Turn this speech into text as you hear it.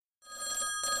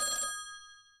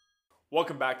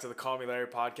Welcome back to the Call Me Larry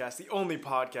podcast, the only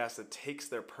podcast that takes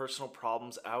their personal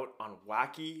problems out on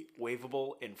wacky,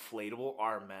 waveable, inflatable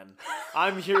arm men.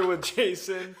 I'm here with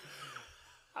Jason.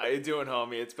 How you doing,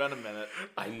 homie? It's been a minute.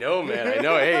 I know, man. I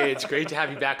know. Hey, it's great to have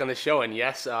you back on the show. And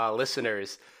yes,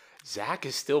 listeners, Zach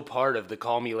is still part of the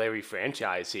Call Me Larry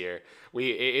franchise here.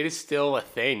 It is still a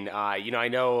thing. I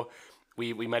know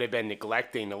we might have been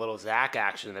neglecting a little Zach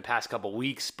action in the past couple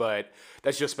weeks, but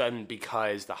that's just been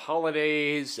because the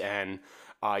holidays and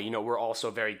we're also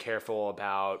very careful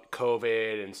about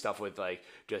COVID and stuff with like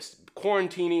just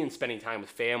quarantining and spending time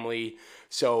with family.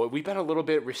 So we've been a little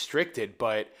bit restricted,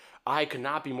 but I could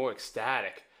not be more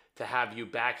ecstatic to have you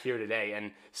back here today.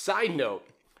 And side note,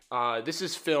 this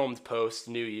is filmed post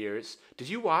New Year's. Did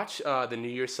you watch the New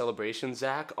Year's celebration,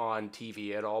 Zach, on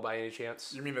TV at all by any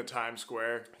chance? You mean the Times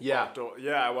Square? Yeah.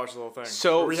 Yeah, I watched the whole thing.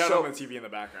 So we had it on the TV in the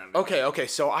background. Okay.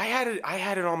 So I had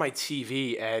it on my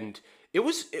TV, and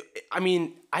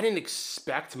I didn't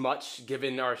expect much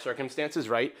given our circumstances,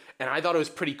 right? And I thought it was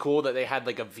pretty cool that they had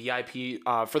like a VIP.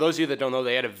 For those of you that don't know,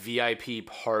 they had a VIP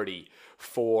party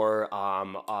for it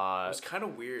was kind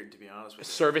of weird, to be honest with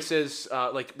you. Services,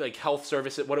 like health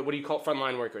services. What do you call it?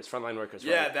 Frontline workers?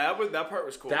 Right? Yeah, that part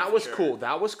was cool. That was cool.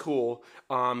 That was cool.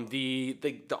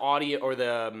 The audio or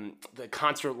the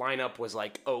concert lineup was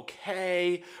like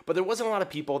okay, but there wasn't a lot of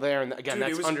people there, and again,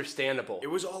 that's understandable. It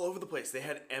was all over the place. They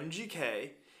had MGK.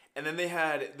 And then they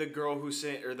had the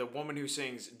the woman who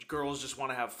sings "Girls Just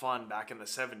Want to Have Fun" back in the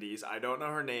 70s. I don't know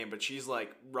her name, but she's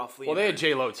like roughly. Well, they had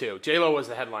J-Lo too. J-Lo was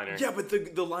the headliner. Yeah, but the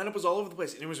lineup was all over the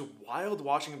place, and it was wild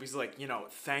watching it because, like,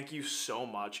 thank you so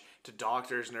much to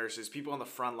doctors, nurses, people on the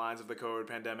front lines of the COVID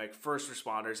pandemic, first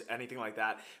responders, anything like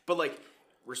that. But like,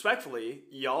 respectfully,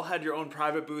 y'all had your own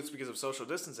private booths because of social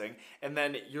distancing, and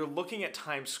then you're looking at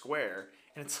Times Square,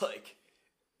 and it's like,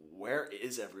 where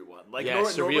is everyone? Like, yeah,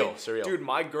 surreal. Dude,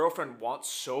 my girlfriend wants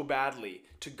so badly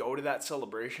to go to that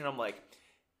celebration. I'm like,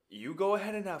 you go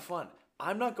ahead and have fun.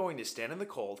 I'm not going to stand in the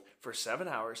cold for 7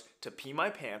 hours to pee my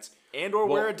pants or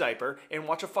wear a diaper and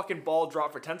watch a fucking ball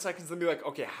drop for 10 seconds and be like,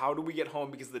 okay, how do we get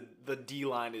home because the D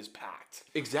line is packed?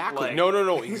 Exactly. Like,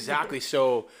 No, exactly.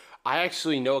 So I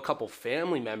actually know a couple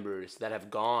family members that have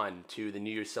gone to the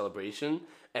New Year's celebration,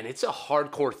 and it's a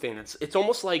hardcore thing. It's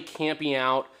almost like camping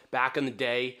out back in the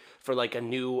day for like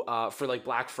for like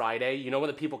Black Friday. You know when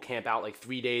the people camp out like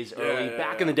 3 days early?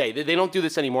 Back in the day. They don't do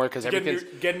this anymore because everything's...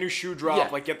 Get a new shoe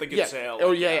drop, like get the good sale.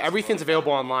 Oh, yeah, everything's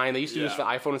available online. They used to do this for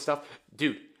iPhone and stuff.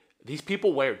 Dude, these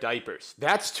people wear diapers.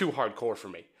 That's too hardcore for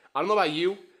me. I don't know about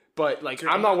you, but like,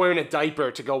 I'm not wearing a diaper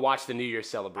to go watch the New Year's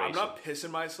celebration. I'm not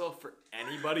pissing myself for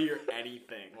anybody or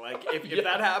anything. Like, if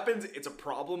that happens, it's a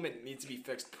problem. It needs to be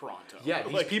fixed pronto. Yeah,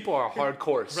 these people are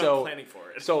hardcore. We're not planning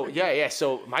for it. So, yeah.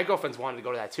 So, my girlfriends wanted to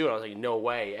go to that too, and I was like, no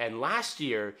way. And last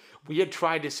year, we had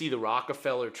tried to see the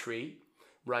Rockefeller tree,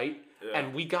 right? Yeah.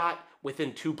 And we got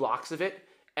within 2 blocks of it,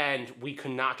 and we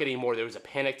could not get any more. There was a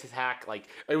panic attack. Like,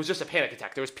 it was just a panic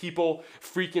attack. There was people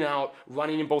freaking out,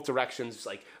 running in both directions,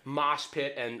 like mosh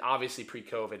pit, and obviously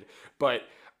pre-COVID. But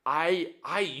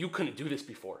you couldn't do this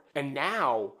before. And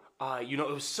now, it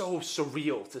was so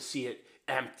surreal to see it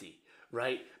empty,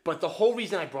 right? But the whole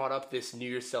reason I brought up this New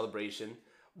Year's celebration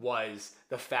was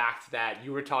the fact that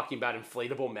you were talking about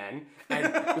inflatable men.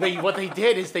 And what they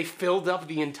did is they filled up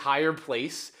the entire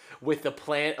place with a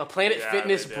Planet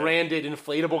Fitness branded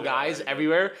inflatable guys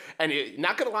everywhere. And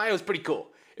not gonna lie, it was pretty cool.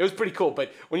 It was pretty cool.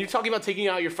 But when you're talking about taking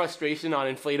out your frustration on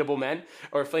inflatable men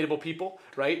or inflatable people,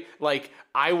 right? Like,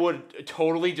 I would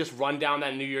totally just run down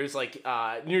that New Year's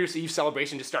Eve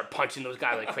celebration, just start punching those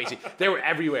guys like crazy. They were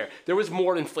everywhere. There was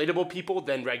more inflatable people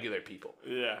than regular people.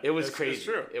 Yeah. It was crazy. It's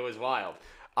true. It was wild.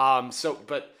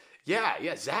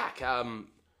 Zach,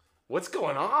 what's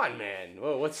going on, man?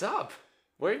 Whoa, what's up?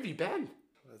 Where have you been?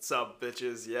 What's up,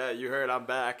 bitches? Yeah, you heard I'm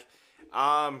back.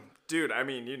 Dude, I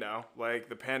mean, like,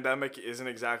 the pandemic isn't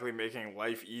exactly making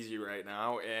life easy right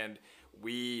now, and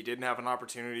we didn't have an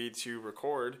opportunity to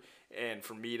record, and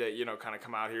for me to, kind of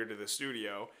come out here to the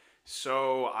studio,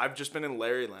 so I've just been in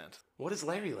Larryland. What is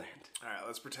Larryland? All right,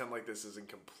 let's pretend like this isn't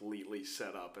completely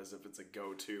set up as if it's a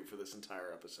go-to for this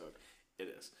entire episode.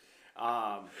 It is.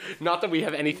 Not that we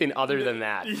have anything other than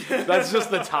that. That's just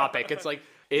the topic. It's like,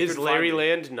 is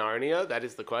Larryland Narnia? That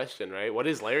is the question, right? What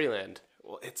is Larryland?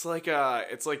 Well, it's like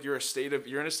you're in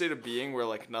a state of being where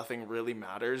like nothing really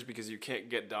matters because you can't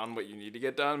get done what you need to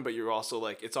get done, but you're also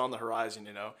like, it's on the horizon,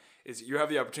 is you have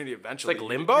the opportunity eventually. It's like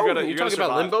limbo? You're talking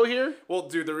about limbo here? Well,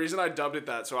 dude, the reason I dubbed it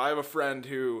that, so I have a friend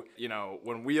who,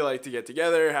 when we like to get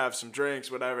together, have some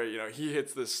drinks, whatever, he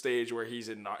hits this stage where he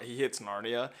hits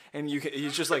Narnia, and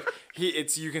he's just like,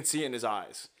 you can see it in his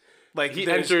eyes. Like he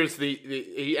enters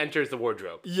the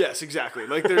wardrobe. Yes, exactly.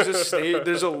 Like there's a state,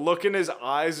 there's a look in his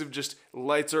eyes of just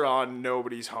lights are on,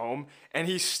 nobody's home, and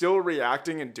he's still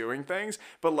reacting and doing things,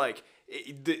 but like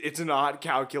it's not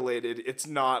calculated. It's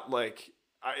not like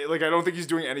I don't think he's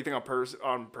doing anything on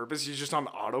purpose. He's just on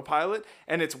autopilot,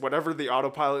 and it's whatever the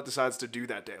autopilot decides to do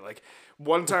that day. Like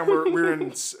one time we were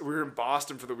in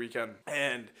Boston for the weekend,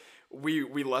 and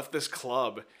we left this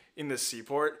club in the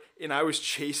Seaport, and I was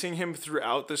chasing him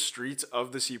throughout the streets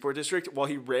of the Seaport district while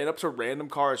he ran up to random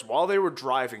cars while they were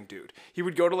driving, dude. He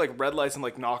would go to like red lights and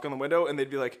like knock on the window, and they'd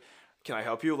be like, "Can I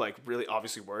help you?" Like really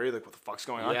obviously worried, like what the fuck's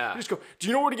going on? Yeah. You just go, "Do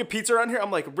you know where to get pizza around here?" I'm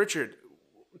like, "Richard,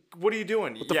 what are you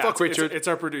doing?" What the fuck, Richard? It's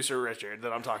our producer Richard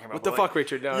that I'm talking about. What the fuck,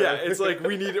 Richard? No, yeah, it's like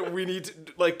we need to,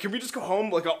 like, can we just go home?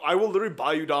 Like I will literally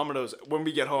buy you Domino's when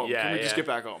we get home. Yeah, can we just get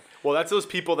back home? Well, that's those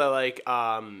people that like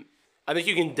I think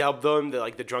you can dub them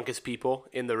the drunkest people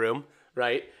in the room,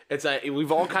 right? It's like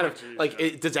we've all kind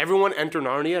of does everyone enter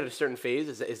Narnia at a certain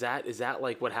phase? Is that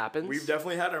like what happens? We've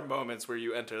definitely had our moments where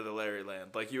you enter the Larry land.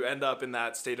 Like you end up in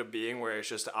that state of being where it's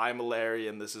just I'm a Larry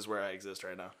and this is where I exist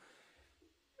right now.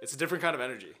 It's a different kind of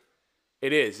energy.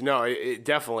 It is. No, it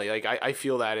definitely. Like I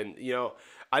feel that, and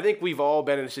I think we've all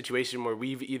been in a situation where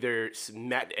we've either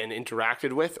met and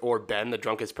interacted with or been the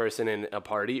drunkest person in a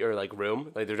party or like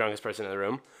room, like the drunkest person in the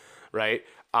room. Right.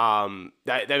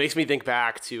 That makes me think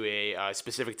back to a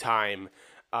specific time.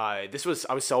 I was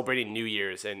celebrating New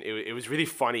Year's, and it was really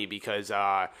funny because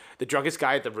the drunkest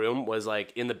guy at the room was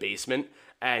like in the basement,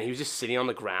 and he was just sitting on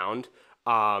the ground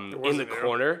in the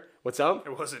corner. What's up?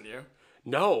 It wasn't you.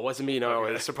 No, it wasn't me. No,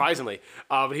 okay. Surprisingly,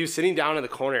 but he was sitting down in the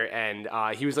corner, and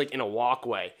he was like in a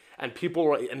walkway, and people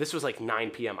were, and this was like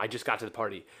 9 p.m. I just got to the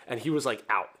party, and he was like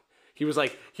out. He was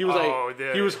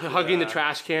hugging the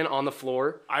trash can on the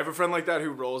floor. I have a friend like that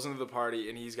who rolls into the party,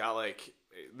 and he's got like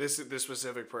this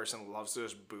specific person loves to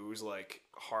just booze like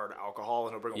hard alcohol,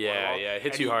 and he'll bring a water bottle. Yeah, it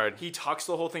hits you hard. He tucks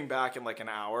the whole thing back in like an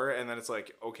hour, and then it's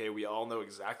like, okay, we all know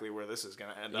exactly where this is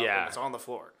gonna end up. Yeah, and it's on the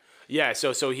floor. Yeah,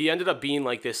 so he ended up being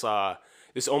like this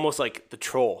almost like the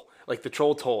troll. Like the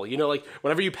troll toll. Like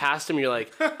whenever you passed him, you're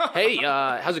like, "Hey,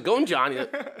 how's it going, John?" He's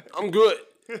like, "I'm good."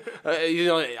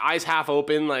 Eyes half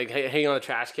open, like hanging on the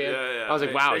trash can. Yeah. I was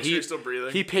like, "Wow, he's still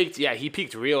breathing." He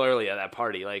peaked real early at that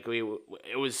party. Like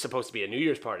it was supposed to be a New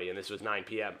Year's party, and this was 9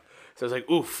 p.m. So I was like,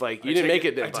 "Oof!" Like you didn't make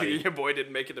it, buddy. Your boy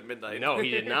didn't make it to midnight. No, he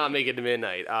did not make it to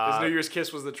midnight. His New Year's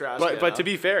kiss was the trash can. But to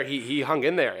be fair, he hung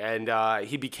in there, and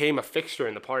he became a fixture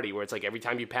in the party. Where it's like every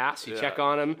time you pass, you check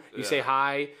on him, you say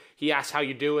hi. He asks how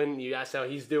you're doing. You ask how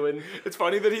he's doing. It's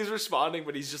funny that he's responding,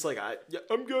 but he's just like,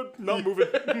 I'm good. Not moving.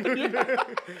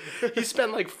 He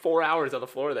spent like 4 hours on the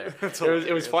floor there.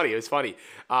 It was funny. It was funny.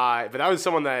 But that was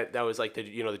someone that was like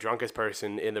the drunkest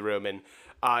person in the room. And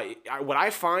what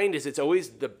I find is it's always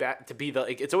the best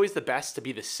to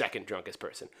be the second drunkest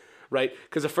person. Right?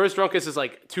 Because the first drunkest is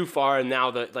like too far, and now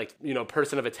the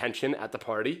person of attention at the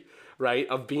party. Right,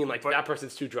 of being like that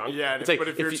person's too drunk. Yeah, it's like, but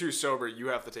if you're too sober, you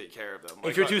have to take care of them.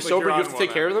 If you're too sober, you have to take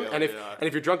care of them, and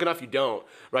if you're drunk enough, you don't,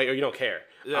 right, or you don't care,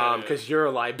 because you're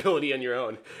a liability on your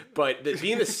own. But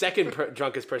being the second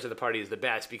drunkest person at the party is the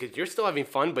best because you're still having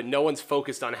fun, but no one's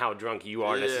focused on how drunk you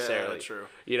are necessarily. Yeah, true.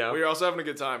 Well, you're also having a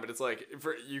good time, but it's like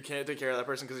you can't take care of that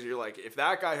person because you're like, if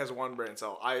that guy has one brain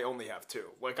cell, I only have two.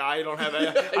 Like I don't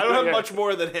have much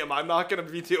more than him. I'm not gonna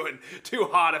be doing too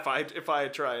hot if I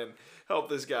try and help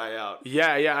this guy out.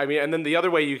 Yeah. I mean, and then the other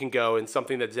way you can go, and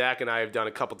something that Zach and I have done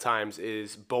a couple times,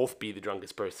 is both be the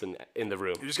drunkest person in the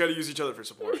room. You just got to use each other for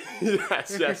support.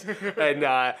 Yes. And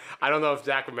I don't know if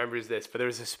Zach remembers this, but there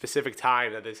was a specific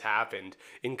time that this happened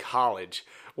in college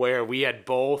where we had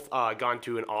both gone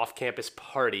to an off-campus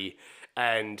party,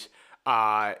 and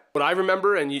what I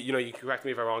remember, and you can correct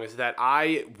me if I'm wrong, is that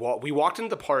we walked into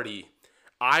the party.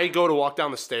 I go to walk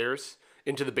down the stairs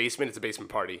into the basement. It's a basement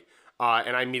party.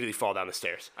 And I immediately fall down the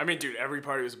stairs. I mean, dude, every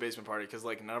party was a basement party because,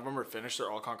 like, none of them are finished.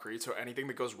 They're all concrete, so anything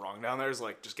that goes wrong down there is,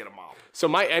 like, just get a mop. So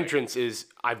my entrance is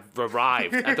I've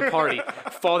arrived at the party,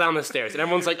 fall down the stairs, and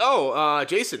everyone's like, oh,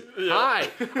 Jason, hi,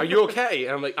 are you okay?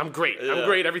 And I'm like, I'm great,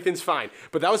 everything's fine.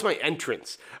 But that was my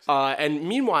entrance. And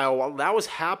meanwhile, while that was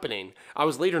happening, I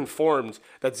was later informed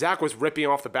that Zach was ripping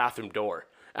off the bathroom door.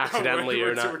 Accidentally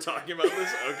or not. So we're talking about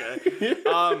this? Okay.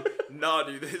 No,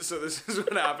 dude. This is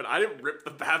what happened. I didn't rip the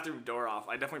bathroom door off.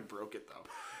 I definitely broke it,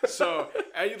 though. So,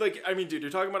 dude, you're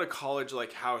talking about a college,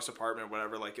 like, house, apartment,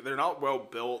 whatever. Like, they're not well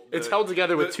built. It's held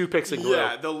together with toothpicks and glue.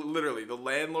 Yeah, the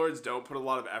landlords don't put a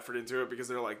lot of effort into it because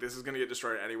they're like, this is going to get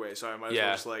destroyed anyway, so I might as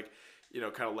well just, like,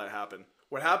 kind of let happen.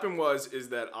 What happened is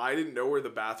that I didn't know where the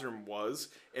bathroom was,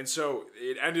 and so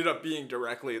it ended up being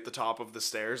directly at the top of the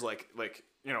stairs, like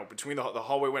between the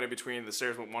hallway went in between, the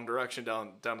stairs went one direction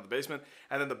down to the basement,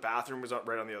 and then the bathroom was up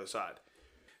right on the other side.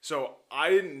 So I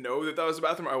didn't know that was the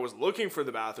bathroom. I was looking for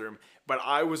the bathroom, but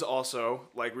I was also,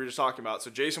 like we were just talking about, so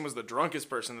Jason was the drunkest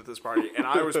person at this party, and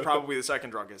I was probably the second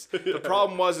drunkest. The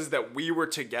problem is that we were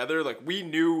together, like we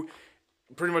knew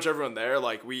pretty much everyone there,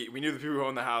 like we knew the people who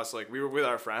owned the house, like we were with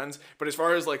our friends, but as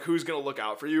far as like who's gonna look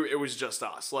out for you, it was just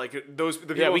us. Like the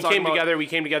people we came together, we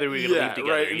were gonna leave together,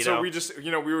 right. And so we just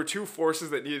we were two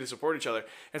forces that needed to support each other.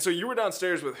 And so you were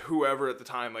downstairs with whoever at the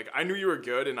time. Like I knew you were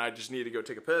good, and I just needed to go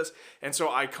take a piss. And so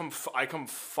I come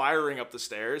firing up the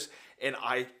stairs, and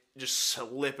I just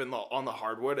slip on the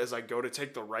hardwood as I go to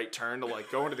take the right turn to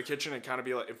like go into the kitchen and kind of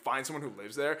be like and find someone who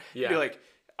lives there. Yeah. And be like,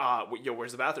 yo,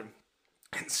 where's the bathroom?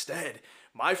 Instead,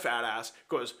 my fat ass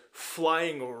goes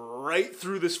flying right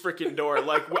through this freaking door.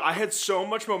 Like, I had so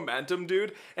much momentum,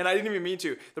 dude, and I didn't even mean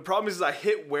to. The problem is I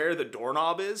hit where the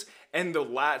doorknob is, and the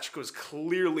latch was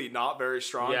clearly not very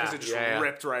strong because it just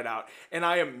ripped right out. And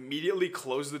I immediately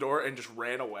closed the door and just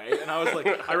ran away. And I was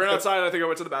like, I ran outside, I think I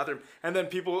went to the bathroom. And then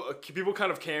people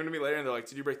kind of came to me later, and they're like,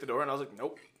 did you break the door? And I was like,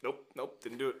 nope,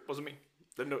 didn't do it. Wasn't me.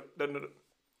 Didn't do it.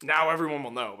 Now everyone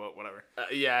will know, but whatever.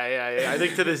 Yeah. I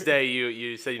think to this day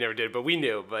you said you never did, but we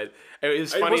knew. But it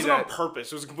was funny. It wasn't on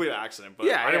purpose. It was a complete accident. But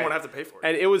I didn't want to have to pay for it.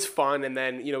 And it was fun. And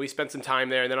then we spent some time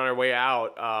there. And then on our way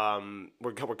out,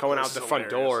 we're going out the front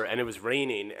door, and it was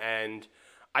raining. And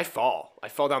I fell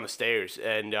down the stairs,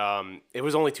 and it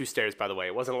was only 2 stairs, by the way.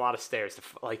 It wasn't a lot of stairs.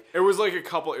 It was like a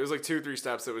couple. It was like 2 or 3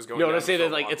 steps that was going. No, to say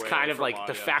that like it's kind of like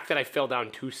the fact that I fell down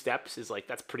 2 steps is like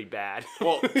that's pretty bad.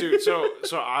 Well, dude, so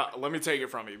let me take it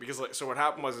from you because so what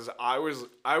happened was I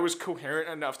was coherent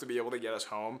enough to be able to get us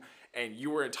home, and you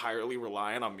were entirely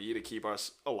relying on me to keep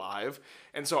us alive.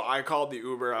 And so I called the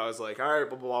Uber. I was like, all right,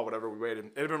 blah blah blah, whatever. We waited.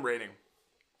 It had been raining,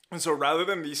 and so rather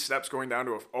than these steps going down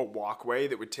to a walkway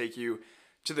that would take you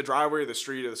to the driveway or the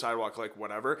street or the sidewalk, like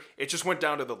whatever, it just went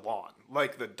down to the lawn,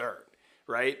 like the dirt,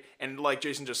 right? And like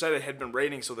Jason just said, it had been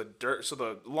raining, so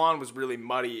the lawn was really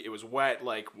muddy, it was wet,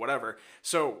 like whatever.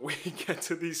 So we get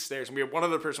to these stairs, and we have one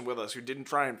other person with us who didn't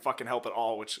try and fucking help at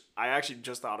all, which I actually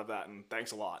just thought of that, and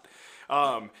thanks a lot.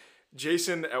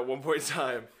 Jason, at one point in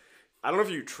time, I don't know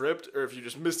if you tripped or if you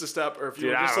just missed a step or if you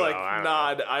were just like,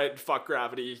 I fuck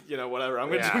gravity, whatever. I'm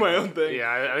going to do my own thing.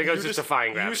 Yeah, I think I was just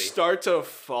defying gravity. You start to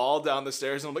fall down the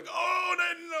stairs, and I'm like, oh, no.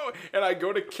 And I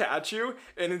go to catch you,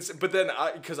 but then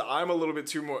because I'm a little bit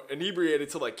too more inebriated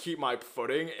to like keep my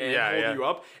footing and hold you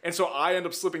up. And so I end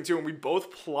up slipping too, and we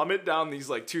both plummet down these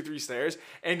like 2-3 stairs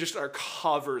and just are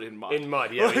covered in mud. In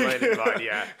mud, yeah. We landed in mud,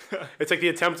 yeah. It's like the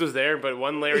attempt was there, but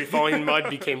one Larry falling in mud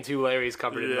became 2 Larrys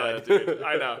covered in mud. Dude,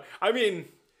 I know. I mean,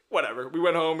 whatever. We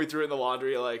went home. We threw it in the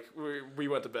laundry. Like we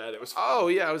went to bed. It was fun. Oh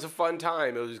yeah, it was a fun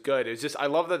time. It was good. It was just I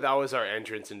love that was our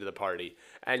entrance into the party.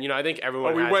 And I think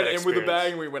everyone. We has went that in with a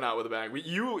experience. bang. We went out with a bang.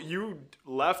 You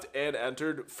left and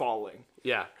entered falling.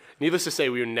 Yeah. Needless to say,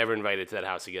 we were never invited to that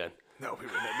house again. No, we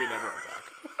never went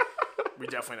back. We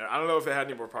definitely never. I don't know if they had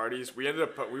any more parties. We ended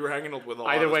up. We were hanging with a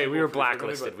lot. Either of way, people we were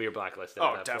blacklisted. We were blacklisted.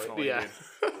 Oh, definitely. Yeah.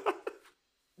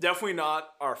 Definitely not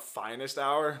our finest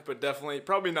hour, but definitely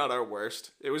probably not our worst.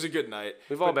 It was a good night.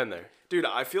 We've all been there. Dude,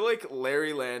 I feel like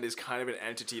Larry Land is kind of an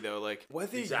entity though. Like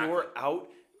whether you're out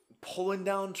pulling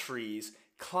down trees,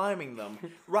 climbing them,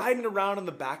 riding around on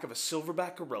the back of a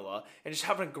silverback gorilla, and just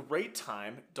having a great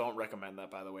time. Don't recommend that,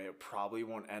 by the way. It probably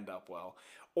won't end up well.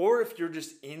 Or if you're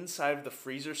just inside of the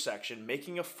freezer section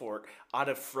making a fort out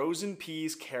of frozen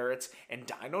peas, carrots, and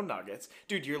dino nuggets,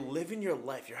 dude, you're living your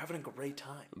life. You're having a great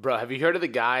time. Bro, have you heard of the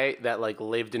guy that like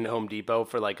lived in Home Depot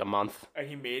for like a month? And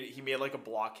he made like a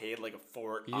blockade, like a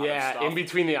fort. Yeah, in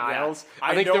between the aisles. Yeah.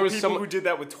 I think know there was people who did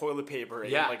that with toilet paper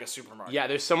in like a supermarket. Yeah,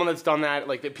 there's someone that's done that.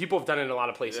 Like people have done it in a lot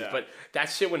of places, but that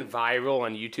shit went viral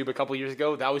on YouTube a couple years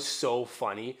ago. That was so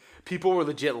funny. People were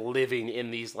legit living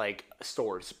in these like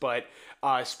stores. But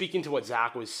speaking to what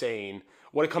Zach was saying,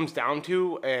 what it comes down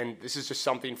to, and this is just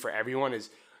something for everyone, is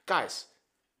guys,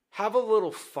 have a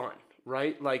little fun,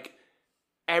 right? Like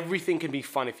everything can be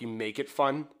fun if you make it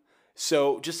fun.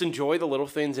 So just enjoy the little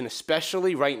things, and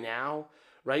especially right now,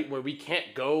 right, where we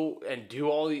can't go and do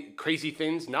all the crazy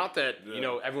things. Not that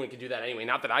everyone can do that anyway.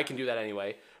 Not that I can do that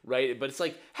anyway. Right, but it's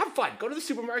like, have fun. Go to the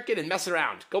supermarket and mess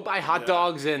around. Go buy hot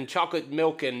dogs and chocolate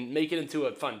milk and make it into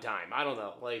a fun time. I don't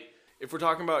know. Like, if we're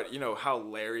talking about, how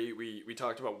Larry, we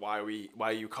talked about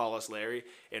why you call us Larry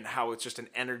and how it's just an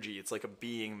energy. It's like a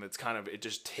being that's kind of, it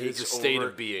just takes over. It's a state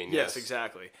of being. Yes,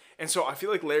 exactly. And so I feel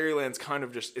like Larryland's kind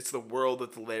of just, it's the world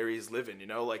that the Larrys live in, you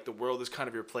know? Like the world is kind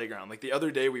of your playground. Like the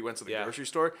other day we went to the grocery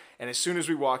store, and as soon as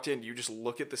we walked in, you just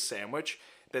look at the sandwich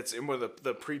that's in one of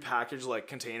the prepackaged like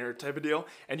container type of deal,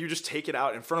 and you just take it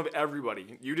out in front of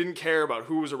everybody. You didn't care about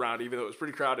who was around, even though it was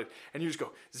pretty crowded, and you just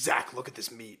go, Zach, look at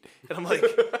this meat. And I'm like,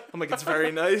 it's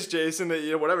very nice, Jason, that,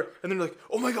 you know, whatever. And then they're like,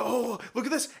 oh my god, oh, look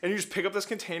at this. And you just pick up this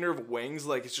container of wings,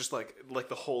 like it's just like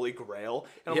the holy grail.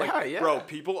 And I'm like, bro,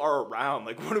 people are around.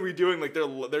 Like, what are we doing? Like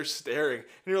they're staring. And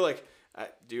you're like,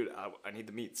 dude, I need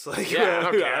the meats. Like, I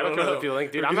don't care. I don't know what people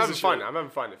think. Dude, I'm having fun. I'm having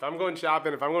fun. If I'm going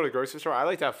shopping, if I'm going to the grocery store, I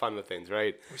like to have fun with things,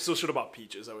 right? We still should have bought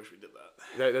peaches. I wish we did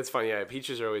that. That's funny. Yeah,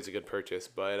 peaches are always a good purchase,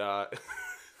 but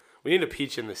we need a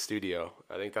peach in the studio.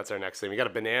 I think that's our next thing. We got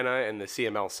a banana and the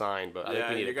CML sign, but I think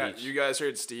we need a peach. You guys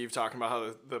heard Steve talking about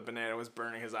how the banana was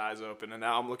burning his eyes open, and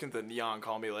now I'm looking at the neon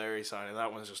 "Call Me Larry" sign, and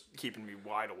that one's just keeping me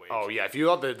wide awake. Oh yeah, if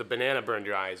you let the banana burn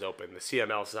your eyes open, the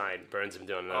CML sign burns them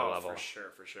down another level.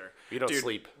 For sure. You don't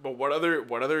sleep. But what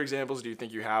other examples do you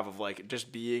think you have of like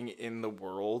just being in the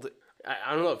world?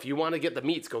 I don't know. If you want to get the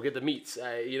meats, go get the meats.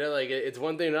 You know, like it's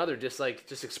one thing or another. Just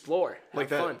explore. Have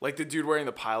fun. Like the dude wearing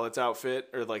the pilot's outfit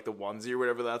or like the onesie or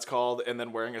whatever that's called, and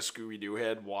then wearing a Scooby-Doo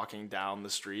head walking down the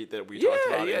street that we talked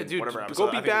about. Yeah, dude. Go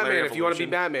be Batman if you want to be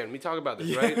Batman. We talk about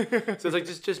this, right? So it's like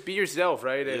just be yourself,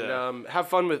 right? And have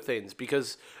fun with things,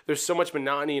 because there's so much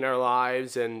monotony in our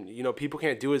lives, and you know people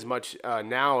can't do as much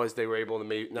now as they were able to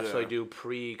necessarily do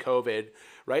pre-COVID,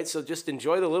 right? So just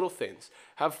enjoy the little things.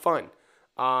 Have fun.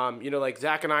 You know, like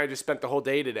Zach and I just spent the whole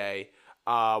day today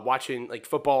watching like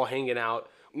football, hanging out.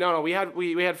 No, we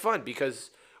had fun because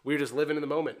we were just living in the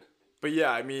moment. But yeah,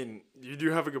 I mean, you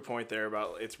do have a good point there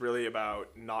about it's really about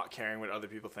not caring what other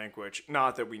people think, which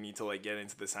not that we need to like get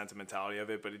into the sentimentality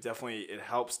of it, but it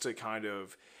helps to kind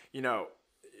of, you know,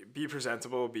 be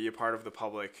presentable, be a part of the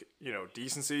public, you know,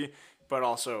 decency, but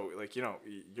also like, you know,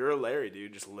 you're a Larry,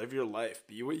 dude, just live your life,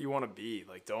 be what you want to be.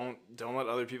 Like don't let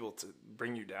other people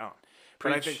bring you down.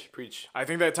 Preach. I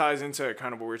think that ties into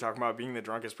kind of what we were talking about, being the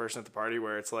drunkest person at the party,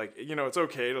 where it's like, you know, it's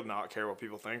okay to not care what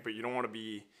people think, but you don't want to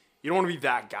be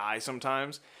that guy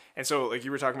sometimes. And so like you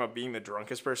were talking about being the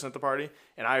drunkest person at the party,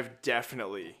 and I've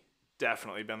definitely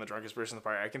been the drunkest person at the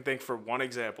party. I can think for one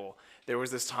example, there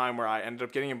was this time where I ended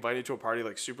up getting invited to a party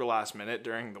like super last minute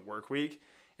during the work week,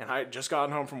 and I had just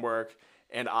gotten home from work.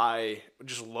 And I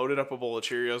just loaded up a bowl of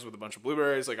Cheerios with a bunch of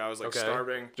blueberries. Like, I was, like,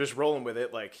 starving. Just rolling with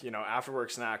it. Like, you know, after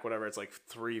work snack, whatever. It's, like,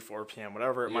 3, 4 p.m.,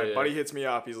 whatever. My buddy hits me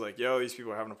up. He's like, yo, these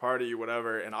people are having a party,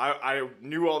 whatever. And I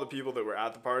knew all the people that were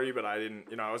at the party, but I didn't,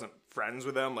 you know, I wasn't friends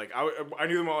with them. Like, I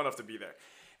knew them well enough to be there.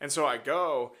 And so I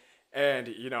go, and,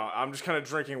 you know, I'm just kind of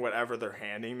drinking whatever they're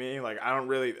handing me. Like, I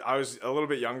was a little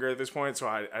bit younger at this point, so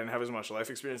I didn't have as much life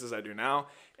experience as I do now.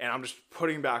 And I'm just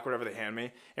putting back whatever they hand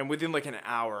me. And within, like, an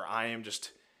hour, I am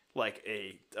just like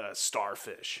a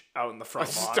starfish out in the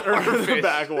front lawn, or the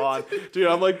back lawn. Dude,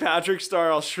 I'm like Patrick Star,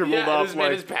 all shriveled up. This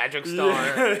man is Patrick Star,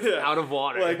 out of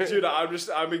water. Like, dude,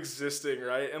 I'm existing,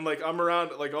 right? And like, I'm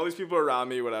around, like all these people are around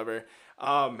me, whatever.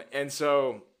 And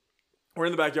so we're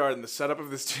in the backyard, and the setup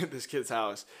of this kid's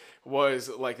house was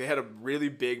like they had a really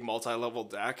big multi-level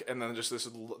deck, and then just this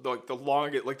like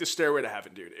the stairway to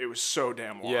heaven, dude. It was so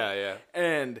damn long. Yeah.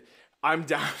 And I'm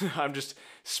down. I'm just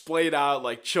splayed out,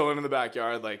 like chilling in the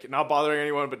backyard, like not bothering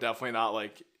anyone, but definitely not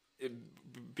like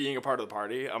being a part of the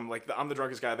party. I'm the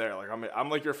drunkest guy there. Like I'm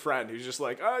like your friend who's just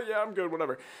like, oh yeah, I'm good,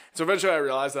 whatever. So eventually I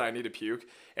realized that I need to puke,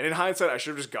 and in hindsight, I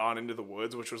should have just gone into the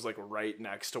woods, which was like right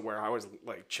next to where I was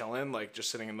like chilling, like just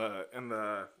sitting in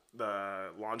the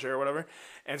lawn chair or whatever.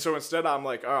 And so instead I'm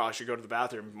like, oh, I should go to the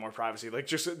bathroom, more privacy. Like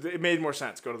just it made more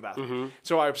sense, go to the bathroom. Mm-hmm.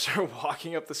 So I started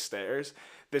walking up the stairs.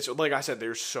 This, like I said,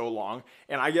 they're so long,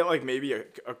 and I get like maybe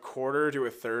a quarter to a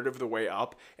third of the way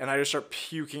up, and I just start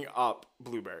puking up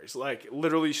blueberries, like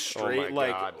literally straight,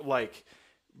 like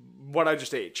what I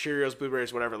just ate, Cheerios,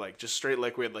 blueberries, whatever, like just straight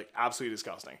liquid, like absolutely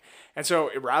disgusting. And so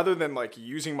rather than like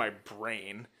using my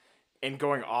brain and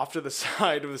going off to the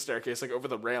side of the staircase, like over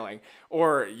the railing,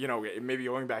 or, you know, maybe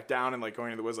going back down and like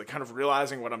going into the woods, like kind of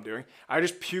realizing what I'm doing, I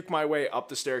just puke my way up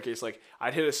the staircase. Like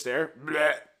I'd hit a stair,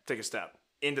 bleh, take a step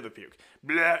into the puke,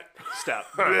 bleh, step,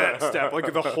 bleh, step,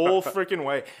 like the whole freaking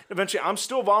way. Eventually, I'm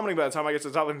still vomiting by the time I get to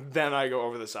the top, and then I go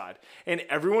over the side. And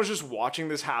everyone's just watching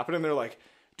this happen, and they're like,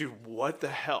 dude, what the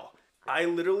hell? I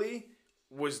literally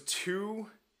was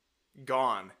too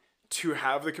gone to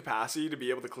have the capacity to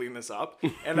be able to clean this up.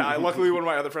 And luckily one of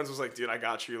my other friends was like, dude, I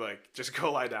got you, like just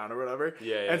go lie down or whatever.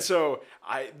 Yeah. And so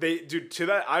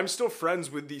I'm still friends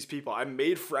with these people. I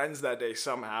made friends that day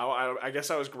somehow. I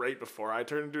guess I was great before I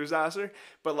turned into a disaster,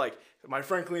 but like my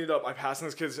friend cleaned it up. I passed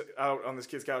this kid's out on this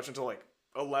kid's couch until like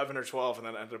 11 or 12 and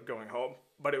then ended up going home.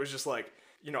 But it was just like,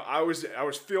 I was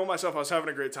feeling myself. I was having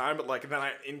a great time, but like then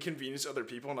I inconvenienced other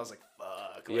people, and I was like,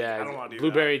 fuck. Like, I don't want to do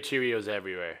blueberry Cheerios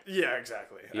everywhere. Yeah,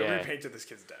 exactly. Yeah. I repainted this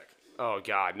kid's deck. Oh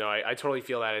God, no! I totally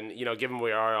feel that, and given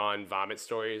we are on vomit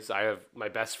stories, I have my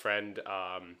best friend,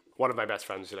 one of my best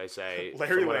friends, should I say,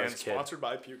 Larry Land, sponsored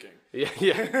by puking.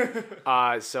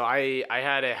 Yeah. So I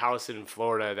had a house in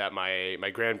Florida that my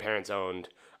grandparents owned,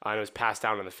 and it was passed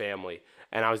down in the family,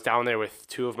 and I was down there with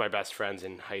two of my best friends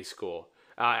in high school.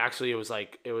 Actually, it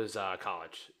was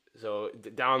college. So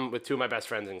down with two of my best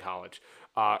friends in college.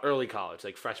 Early college,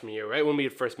 like freshman year, right when we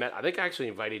had first met. I think I actually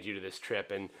invited you to this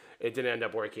trip, and it didn't end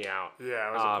up working out.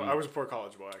 Yeah, I was a poor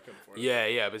college boy. I couldn't afford it.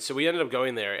 Yeah. But so we ended up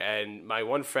going there, and my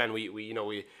one friend,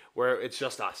 it's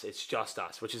just us. It's just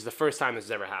us, which is the first time this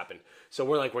has ever happened. So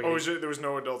we're like, there was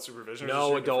no adult supervision.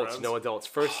 No adults.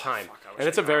 First time, and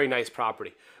it's a very nice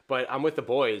property. But I'm with the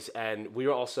boys, and we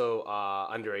were also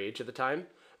underage at the time.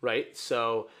 Right,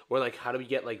 so we're like, how do we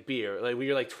get like beer? Like we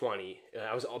were like 20.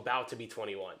 I was about to be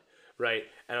 21. Right,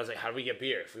 and I was like, how do we get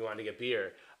beer if we wanted to get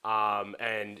beer?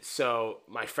 And so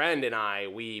my friend and I,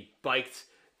 we biked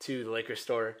to the liquor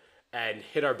store and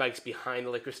hid our bikes behind the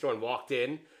liquor store and walked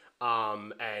in.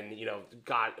 And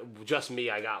got just me.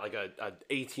 I got like a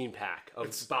 18 pack of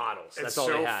bottles. That's all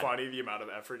they had. It's so funny the amount of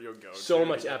effort you'll go. So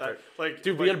much effort.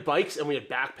 We had bikes and we had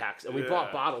backpacks and we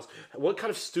bought bottles. What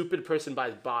kind of stupid person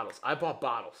buys bottles? I bought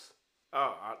bottles.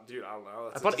 Oh, dude, I don't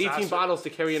know. I bought 18 bottles to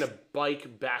carry in a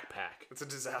bike backpack. It's a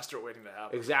disaster waiting to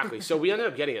happen. Exactly. So we ended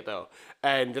up getting it though,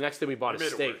 and the next day we bought a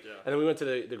steak, work, yeah. And then we went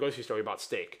to the grocery store. We bought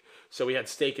steak. So we had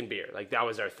steak and beer. Like that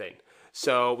was our thing.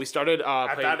 So we started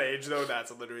at that age though.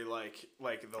 That's literally like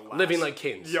the last... living like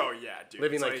kings. Yo, yeah, dude.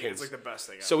 Living like kings. It's like the best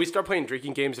thing ever. So we start playing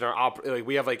drinking games in our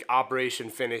we have like Operation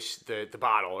Finish the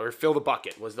bottle or fill the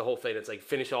bucket was the whole thing. It's like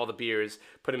finish all the beers,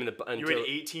 put them in the. You had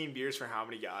 18 beers for how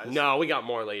many guys? No, we got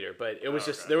more later, but it was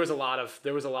just there was a lot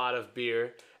of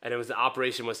beer, and the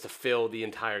operation was to fill the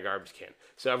entire garbage can.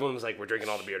 So everyone was like, "We're drinking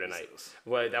all the beer tonight."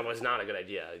 Well, that was not a good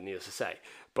idea, needless to say.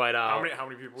 But how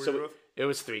many people were you with? It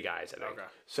was 3 guys, I think. Okay.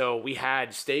 So we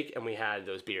had steak and we had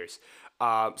those beers.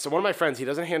 So one of my friends, he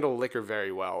doesn't handle liquor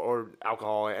very well, or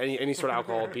alcohol, any sort of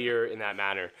alcohol, beer in that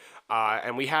manner.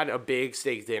 And we had a big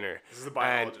steak dinner. This is the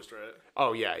biologist, right?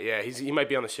 Oh yeah. He might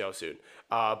be on the show soon.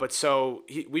 But so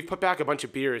we put back a bunch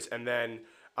of beers, and then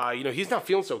he's not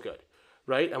feeling so good,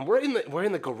 right? And we're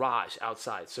in the garage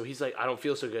outside. So he's like, I don't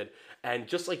feel so good. And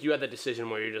just like you had that decision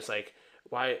where you're just like,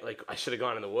 why, like, I should have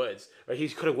gone in the woods, right? He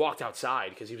could have walked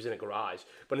outside because he was in a garage,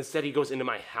 but instead he goes into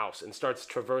my house and starts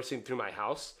traversing through my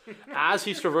house. As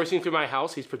he's traversing through my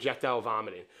house, he's projectile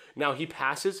vomiting. Now he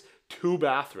passes 2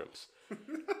 bathrooms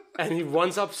and he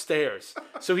runs upstairs.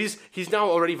 So he's now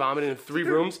already vomiting in 3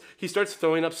 rooms. He starts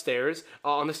throwing upstairs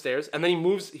on the stairs, and then he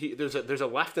moves. There's a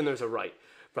left and there's a right.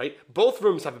 Right? Both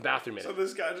rooms have a bathroom in it. So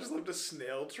this guy just left a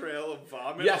snail trail of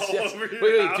vomit yes. over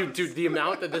your house? Dude, the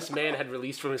amount that this man had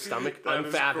released from his stomach, That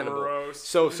unfathomable. Gross.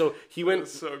 So he went.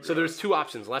 So there's 2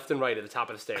 options, left and right, at the top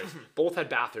of the stairs. Both had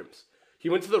bathrooms. He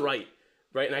went to the right,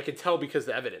 and I could tell because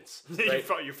of the evidence. Right?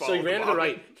 So he ran to the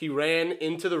right. He ran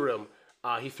into the room.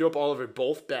 He threw up all over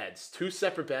both beds, 2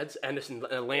 separate beds, and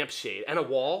a lampshade and a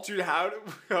wall. Dude, how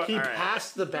did he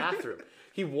passed the bathroom?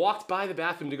 He walked by the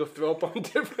bathroom to go throw up on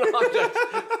different objects.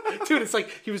 Dude, it's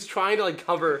like he was trying to like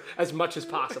cover as much as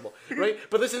possible, right?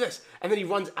 But listen to this. And then he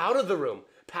runs out of the room,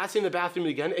 passing the bathroom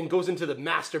again, and goes into the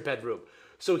master bedroom.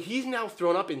 So he's now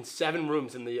thrown up in 7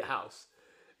 rooms in the house.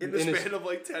 In the span of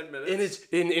like 10 minutes?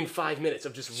 In 5 minutes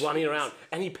of just running around.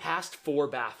 And he passed 4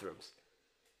 bathrooms.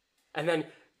 And then,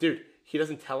 dude, he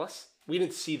doesn't tell us. We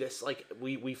didn't see this. Like,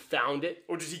 we found it.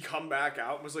 Or did he come back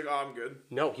out and was like, oh, I'm good?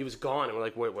 No, he was gone. And we're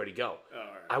like, where'd he go? Oh, all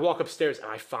right. I walk upstairs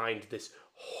and I find this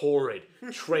horrid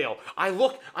trail. I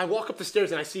walk up the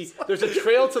stairs and I see there's a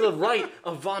trail to the right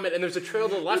of vomit and there's a trail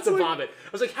to the left of vomit. I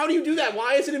was like, how do you do that?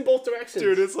 Why is it in both directions?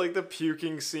 Dude, it's like the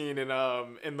puking scene in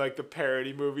like the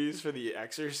parody movies for The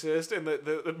Exorcist, and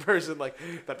the person like,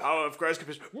 the power of Christ can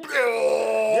just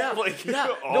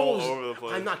all over the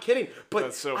place. I'm not kidding. But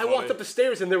That's so I funny. walked up the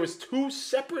stairs and there was 2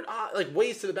 separate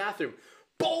ways to the bathroom.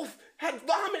 Both had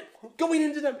vomit going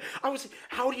into them. I was like,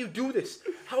 how do you do this?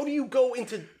 How do you go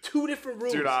into 2 different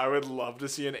rooms? Dude, I would love to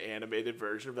see an animated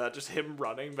version of that. Just him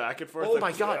running back and forth. Oh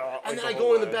my God. And then I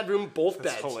go in the bedroom, both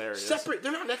That's beds. hilarious. Separate.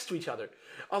 They're not next to each other.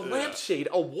 A lampshade,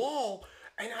 a wall.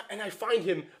 And I find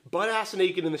him butt-ass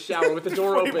naked in the shower with the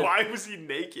door Wait, open. why was he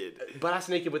naked? Butt-ass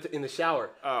naked in the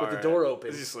shower with the right. door open.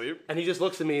 Does he sleep? And he just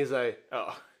looks at me and he's like,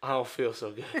 Oh. I don't feel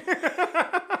so good.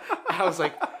 I was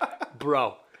like,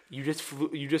 bro, you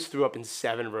just threw up in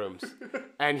 7 rooms.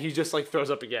 And he just like throws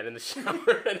up again in the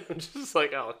shower. And I'm just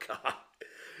like, oh God.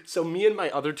 So me and my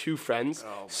other two friends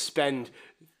Oh my spend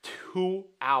 2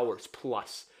 hours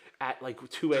plus at like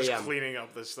 2 a.m. Just cleaning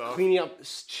up this stuff. cleaning up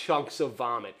chunks of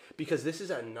vomit because this is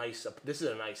a nice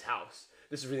house.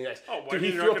 This is really nice. Oh, why Dude, are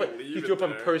he you threw not up. gonna He leave threw it up on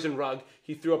there? Persian rug.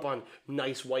 He threw up on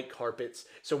nice white carpets.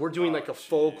 So we're doing like a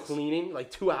full cleaning,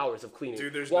 like 2 hours of cleaning.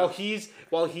 Dude, there's while no-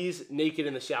 he's naked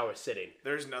in the shower sitting.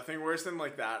 There's nothing worse than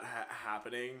like that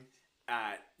happening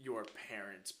at your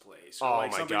parents' place. Oh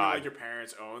like my something God. like your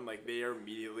parents own. Like they are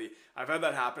immediately. I've had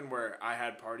that happen where I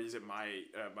had parties at my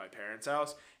parents'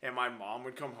 house, and my mom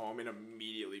would come home and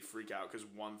immediately freak out because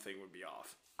one thing would be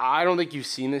off. I don't think you've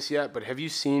seen this yet, but have you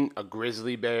seen a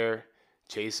grizzly bear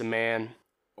chase a man?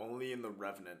 Only in The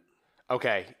Revenant.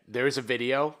 Okay, there's a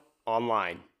video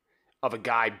online of a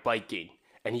guy biking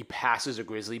and he passes a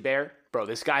grizzly bear. Bro,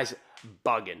 this guy's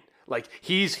bugging. Like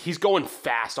he's going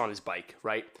fast on his bike,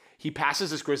 right? He passes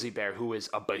this grizzly bear who is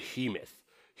a behemoth.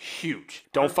 Huge.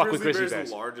 Don't fuck with grizzly bears.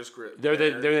 The largest They're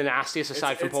the nastiest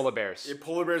aside from it's- polar bears.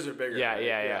 Polar bears are bigger. Yeah, right?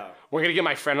 yeah. We're gonna get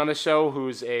my friend on the show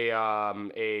who's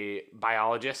a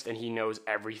biologist and he knows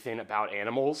everything about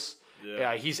animals.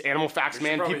 Yeah. He's animal facts should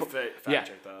man. probably People, fact yeah,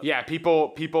 check that. yeah. People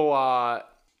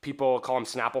call them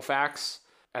Snapple facts,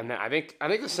 and then I think the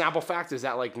Snapple fact is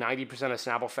that like 90% of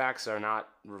Snapple facts are not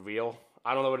real.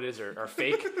 I don't know what it is or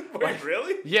fake. Wait,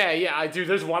 really? Yeah. Dude,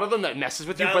 there's one of them that messes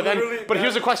with you, That but literally-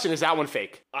 here's the question: is that one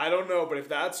fake? I don't know, but if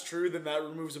that's true, then that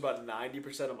removes about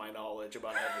 90% of my knowledge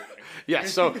about everything. Yeah,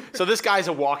 so this guy's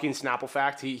a walking Snapple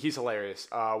fact. He's hilarious.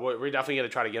 We're definitely gonna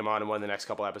try to get him on in one of the next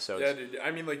couple episodes. Yeah, dude.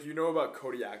 I mean, like, you know about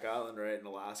Kodiak Island, right, in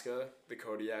Alaska? The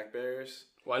Kodiak bears?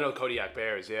 Well, I know Kodiak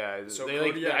bears. Yeah, So they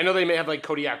Kodiak- I know they may have like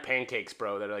Kodiak pancakes,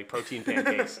 bro. That are like protein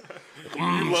pancakes.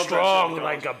 love that Strong shit,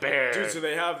 like a bear. Dude, so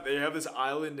they have this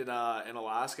island in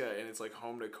Alaska, and it's like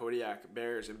home to Kodiak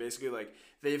bears, and basically like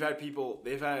they've had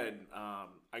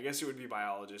I guess it would be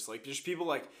biologists, like just people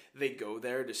like they go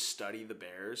there to study the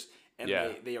bears, and Yeah.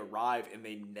 they arrive and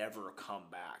they never come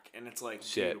back, and it's like,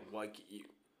 Shit. dude, like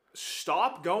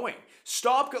stop going,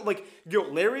 like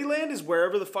Larry Land is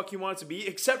wherever the fuck you want it to be,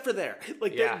 except for there.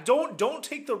 Like Yeah. don't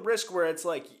take the risk where it's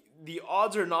like the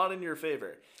odds are not in your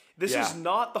favor. This Yeah. is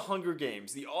not the Hunger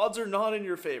Games. The odds are not in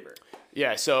your favor.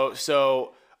 Yeah. So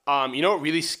you know what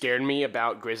really scared me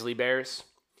about grizzly bears?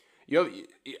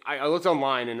 I looked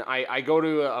online and I go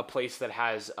to a place that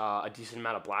has a decent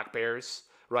amount of black bears.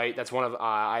 Right. That's one of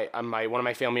one of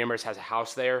my family members has a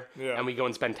house there, Yeah. and we go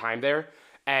and spend time there.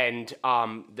 And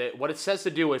what it says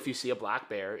to do if you see a black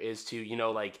bear is to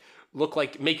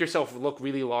make yourself look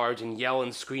really large and yell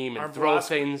and scream and throw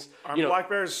things. Aren't black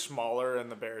bears smaller in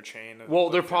the bear chain? Well,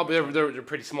 they're probably they're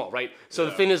pretty small, right? So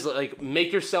the thing is, like,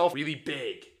 make yourself really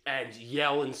big and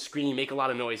yell and scream, make a lot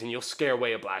of noise, and you'll scare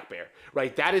away a black bear,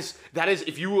 right? That is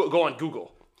if you go on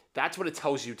Google, that's what it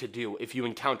tells you to do if you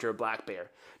encounter a black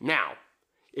bear. Now,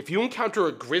 if you encounter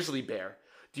a grizzly bear,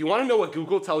 do you want to know what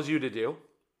Google tells you to do?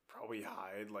 probably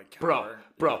hide, like Bro, cover.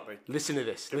 Yeah, like, listen to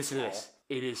this. Listen to tall, this.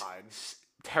 It is hide.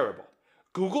 terrible.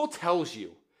 Google tells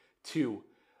you to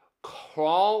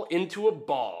crawl into a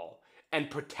ball and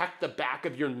protect the back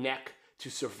of your neck to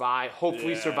survive,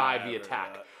 hopefully survive the I've heard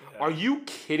attack. that. Yeah. Are you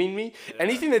kidding me?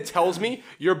 Anything that tells me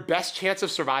your best chance of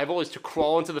survival is to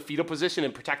crawl into the fetal position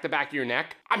and protect the back of your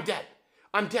neck, I'm dead.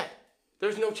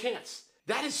 There's no chance.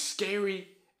 That is scary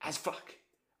as fuck.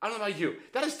 I don't know about you.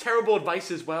 That is terrible advice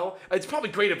as well. It's probably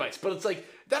great advice, but it's like,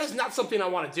 that is not something I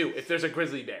want to do if there's a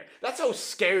grizzly bear. That's how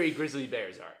scary grizzly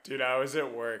bears are. Dude, I was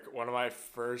at work. One of my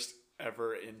first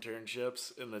ever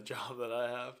internships in the job that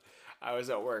I have. I was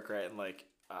at work, right? And like,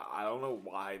 I don't know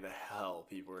why the hell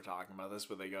people were talking about this,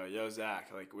 but they go, "Yo,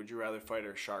 Zach, like, would you rather fight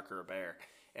a shark or a bear?"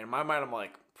 And in my mind, I'm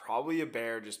like, probably a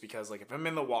bear, just because like if I'm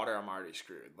in the water, I'm already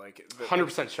screwed. Like,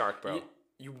 100% shark, bro.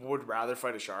 You would rather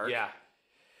fight a shark? Yeah.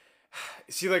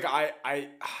 See, like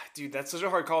dude, that's such a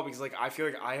hard call because like I feel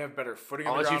like I have better footing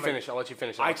on I'll the let ground. you finish. I'll let you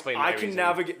finish. I'll explain my I can reason.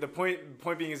 navigate. The point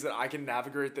being is that I can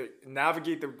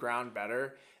navigate the ground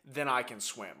better than I can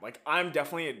swim. Like I'm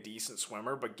definitely a decent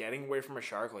swimmer, but getting away from a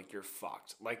shark, like you're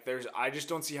fucked. Like I just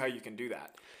don't see how you can do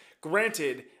that.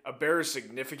 Granted, a bear is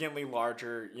significantly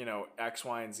larger, X,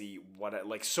 Y, and Z,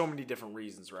 like so many different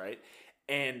reasons, right?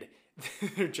 And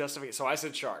justification. So I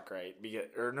said shark, right?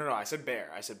 I said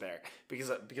bear.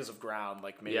 Because of ground,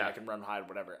 like maybe I can run, hide,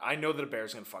 whatever. I know that a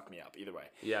bear's gonna fuck me up either way.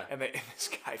 Yeah. And this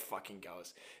guy fucking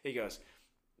goes. He goes,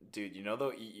 "Dude,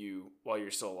 they'll eat you while you're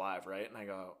still alive, right?" And I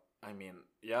go, "I mean,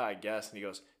 yeah, I guess." And he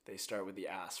goes, "They start with the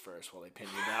ass first while they pin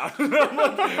you down." And I'm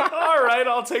like, "All right,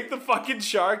 I'll take the fucking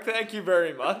shark. Thank you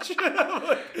very much."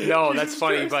 No, that's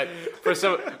funny, but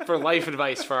for life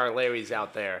advice for our Larrys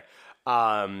out there,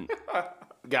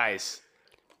 guys.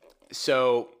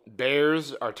 So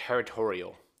bears are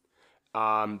territorial.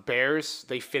 Bears,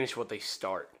 they finish what they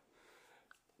start.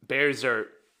 Bears are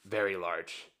very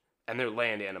large, and they're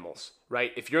land animals,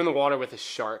 right? If you're in the water with a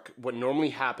shark, what normally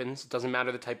happens, doesn't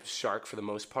matter the type of shark for the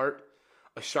most part,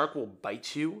 a shark will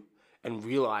bite you and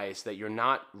realize that you're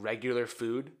not regular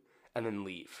food and then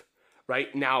leave,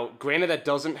 right? Now, granted, that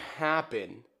doesn't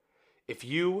happen. If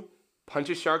you punch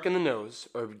a shark in the nose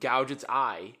or gouge its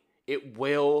eye, it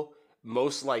will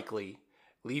most likely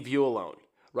leave you alone,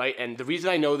 right? And the reason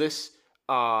I know this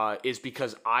is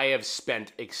because I have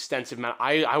spent extensive amount.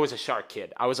 I was a shark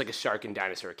kid. I was like a shark and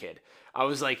dinosaur kid. I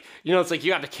was like, it's like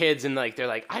you got the kids and like they're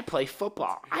like, I play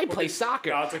football, I play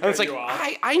soccer, and it's like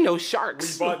I know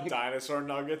sharks. We bought dinosaur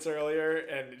nuggets earlier,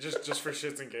 and just for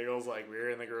shits and giggles, like we were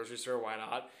in the grocery store, why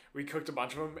not? We cooked a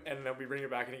bunch of them, and then we bring it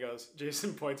back, and he goes,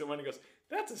 Jason points at one and goes,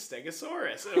 that's a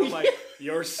stegosaurus. And I'm like,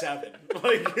 you're 7.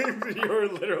 Like, you're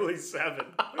literally 7.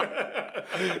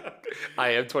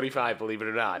 I am 25, believe it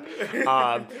or not.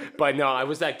 But no, I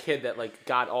was that kid that like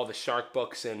got all the shark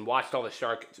books and watched all the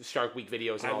Shark Week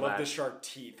videos and all that. I loved the shark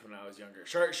teeth when I was younger.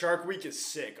 Shark Week is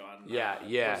sick on.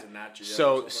 Yeah.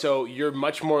 So you're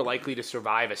much more likely to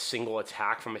survive a single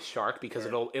attack from a shark because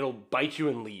it'll bite you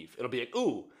and leave. It'll be like,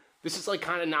 ooh, this is like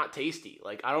kind of not tasty.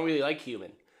 Like I don't really like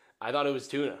human. I thought it was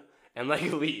tuna. And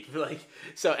like leave, like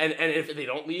so, and if they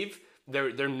don't leave,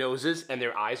 their noses and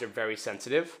their eyes are very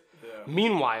sensitive. Yeah.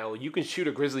 Meanwhile, you can shoot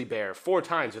a grizzly bear 4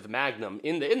 times with a magnum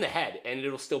in the head, and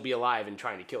it'll still be alive and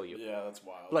trying to kill you. Yeah, that's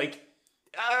wild. Like,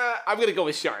 I'm gonna go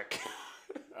with shark.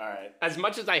 All right. As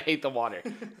much as I hate the water.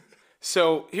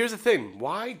 So here's the thing: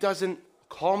 why doesn't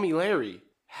Call Me Larry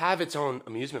have its own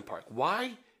amusement park?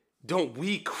 Why don't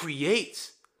we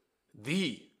create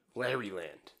the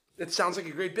Larryland? It sounds like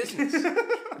a great business.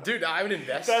 Dude, I would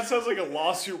invest. That sounds like a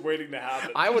lawsuit waiting to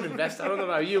happen. I would invest. I don't know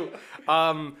about you.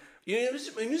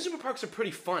 Amusement parks are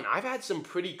pretty fun. I've had some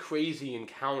pretty crazy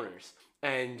encounters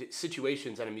and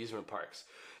situations at amusement parks.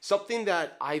 Something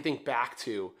that I think back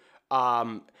to,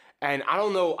 and I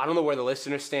don't know where the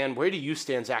listeners stand. Where do you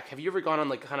stand, Zach? Have you ever gone on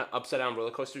like kind of upside down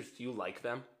roller coasters? Do you like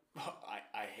them?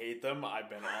 I hate them. I've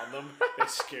been on them. They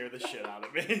scare the shit out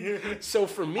of me. So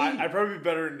for me, I'd probably be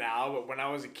better now, but when I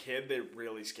was a kid, they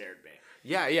really scared me.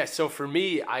 Yeah. So for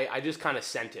me, I just kind of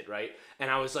sent it, right?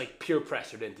 And I was like peer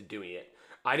pressured into doing it.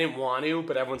 I didn't want to,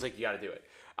 but everyone's like, you got to do it.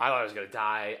 I thought I was going to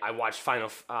die. I watched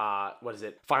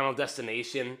Final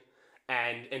Destination.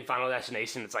 And in Final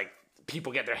Destination, it's like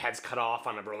people get their heads cut off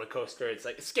on a roller coaster. It's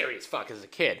like it's scary as fuck as a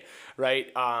kid, right?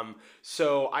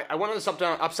 So I went on this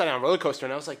upside down roller coaster,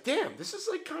 and I was like, damn, this is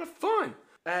like kind of fun.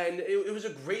 And it was a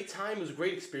great time. It was a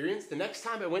great experience. The next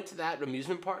time I went to that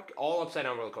amusement park, all upside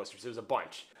down roller coasters. It was a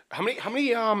bunch. How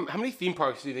many theme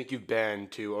parks do you think you've been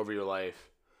to over your life?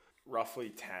 Roughly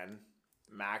 10,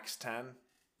 max 10.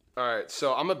 All right,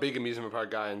 so I'm a big amusement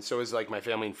park guy, and so is like my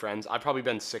family and friends. I've probably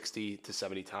been 60 to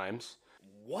 70 times.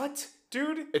 What?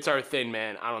 Dude? It's our thing,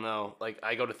 man. I don't know. Like,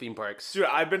 I go to theme parks. Dude,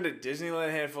 I've been to Disneyland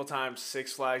a handful of times,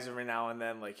 Six Flags every now and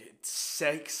then. Like, it's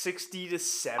 60 to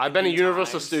 70 I've been to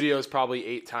Universal times. Studios probably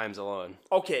 8 times alone.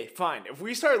 Okay, fine. If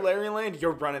we start Larryland,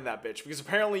 you're running that bitch. Because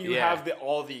apparently you have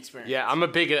all the experience. Yeah,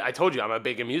 I told you, I'm a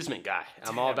big amusement guy.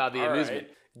 I'm all about the amusement.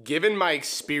 Right. Given my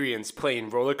experience playing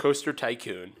Roller Coaster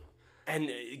Tycoon,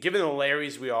 and given the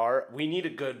Larrys we need a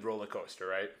good roller coaster,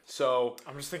 right? So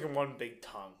I'm just thinking one big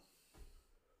tongue.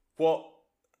 Well,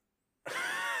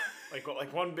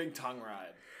 like one big tongue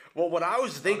ride. Well, what I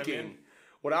was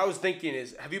thinking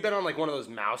is, have you been on like one of those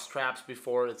mouse traps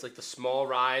before? It's like the small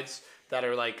rides that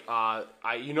are like,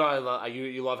 you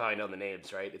love how I know the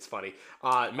names, right? It's funny.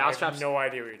 Mouse traps. I have no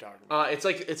idea what you're talking about.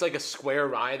 It's like a square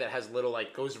ride that has little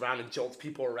like goes around and jolts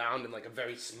people around in like a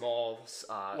very small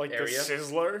like area. The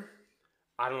Sizzler.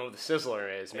 I don't know what the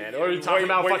Sizzler is, man. Or are you talking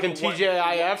about fucking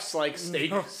TGIF's like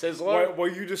steak Sizzler?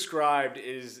 What you described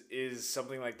is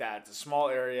something like that. It's a small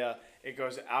area. It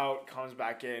goes out, comes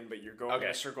back in, but you're going in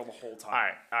a circle the whole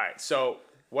time. All right. So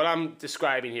what I'm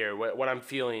describing here, what I'm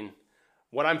feeling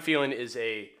is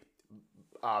a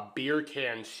beer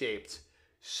can shaped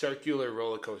circular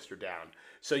roller coaster down.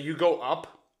 So you go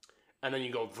up, and then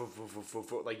you go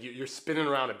like you're spinning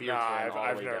around a beer can all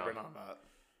the way down. I've never been on that.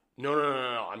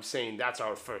 No. I'm saying that's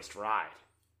our first ride.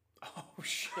 Oh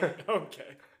shit.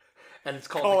 Okay. And it's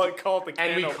called call it the can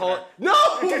and we opener. call it No!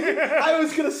 I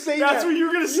was gonna say that's what you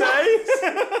were gonna say?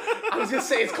 I was gonna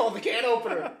say it's called the can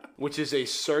opener. Which is a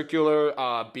circular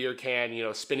beer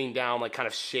can, spinning down like kind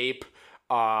of shape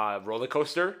roller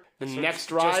coaster. The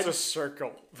next ride, just a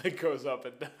circle that goes up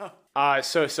and down.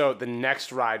 So the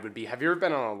next ride would be, have you ever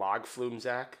been on a log flume,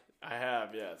 Zach? I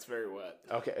have, yeah. It's very wet.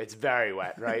 Okay, it's very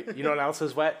wet, right? You know what else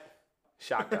is wet?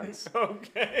 Shotguns.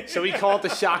 Okay. So we call it the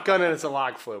shotgun, and it's a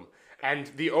log flume.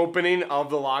 And the opening of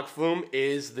the lock flume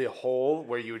is the hole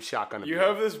where you would shotgun a You beer.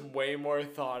 have this way more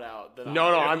thought out than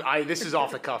No, I do. this is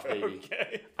off the cuff, baby.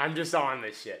 Okay. I'm just on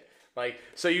this shit. Like,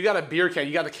 so you got a beer can,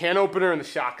 you got the can opener and the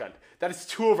shotgun. That is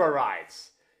 2 of our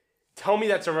rides. Tell me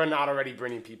that's not already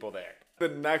bringing people there. The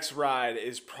next ride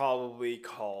is probably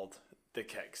called the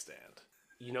keg stand.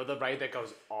 You know the ride that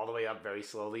goes all the way up very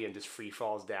slowly and just free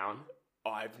falls down?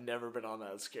 Oh, I've never been on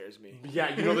that. It scares me.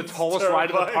 Yeah, you know the It's tallest ride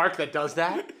in the terrifying. park that does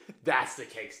that? That's the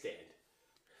keg stand.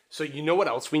 So you know what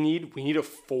else we need? We need a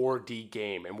 4D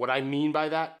game. And what I mean by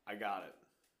that, I got it.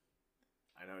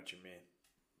 I know what you mean.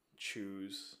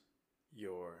 Choose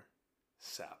your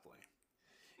sapling.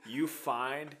 You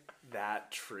find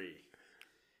that tree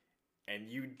and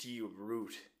you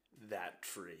de-root that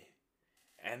tree.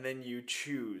 And then you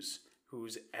choose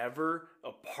whose ever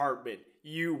apartment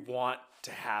you want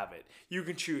to have it. You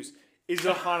can choose, is it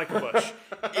a Hanukkah bush?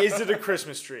 Is it a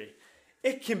Christmas tree?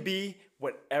 It can be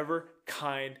whatever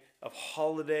kind of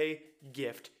holiday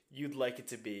gift you'd like it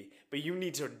to be. But you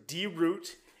need to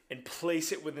de-root and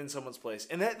place it within someone's place.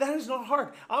 And that is not hard.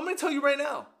 I'm going to tell you right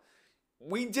now.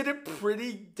 We did it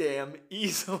pretty damn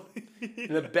easily.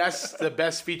 the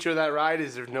best feature of that ride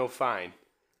is there's no fine.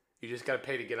 You just got to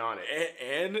pay to get on it.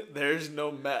 And there's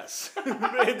no mess.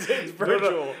 it's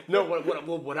virtual. No,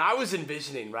 what I was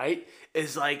envisioning, right,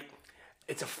 is like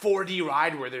it's a 4D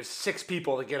ride where there's 6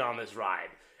 people that get on this ride.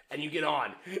 And you get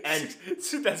on. And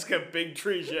That's got big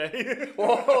trees, Jay.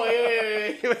 oh,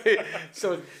 wait.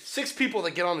 So 6 people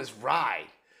that get on this ride,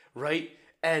 right?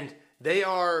 And they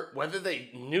are, whether they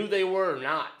knew they were or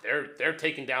not, they're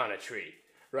taking down a tree,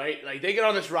 right? Like they get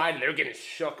on this ride and they're getting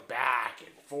shook back and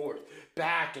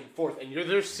forth, and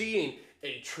they're seeing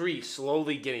a tree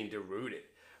slowly getting derooted,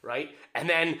 right? And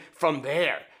then from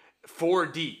there,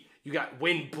 4D, you got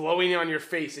wind blowing on your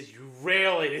face as you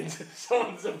rail it into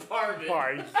someone's apartment. Oh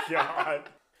my God.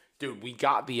 Dude, we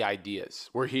got the ideas.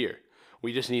 We're here.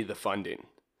 We just need the funding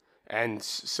and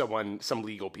some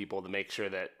legal people to make sure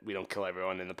that we don't kill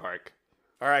everyone in the park.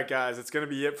 All right, guys, that's going to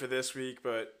be it for this week,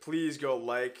 but please go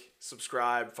like,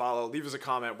 subscribe, follow, leave us a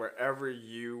comment wherever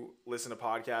you listen to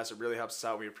podcasts. It really helps us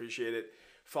out. We appreciate it.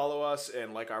 Follow us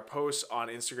and like our posts on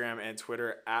Instagram and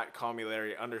Twitter at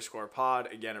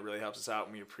callmelarry_pod. Again, it really helps us out,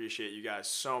 and we appreciate you guys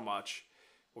so much.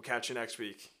 We'll catch you next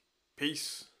week.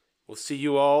 Peace. We'll see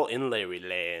you all in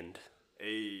Larryland.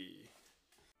 Hey.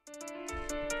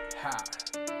 Ha.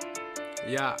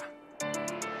 Yeah.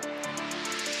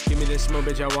 Give me this small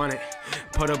bitch, I want it.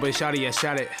 Put up a shotty, I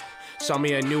shot it. Saw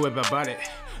me a new whip, I bought it.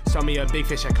 Saw me a big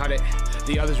fish, I caught it.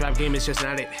 The others rap game is just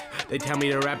not it. They tell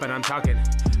me to rap, but I'm talking.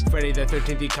 Friday the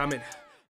 13th, he coming.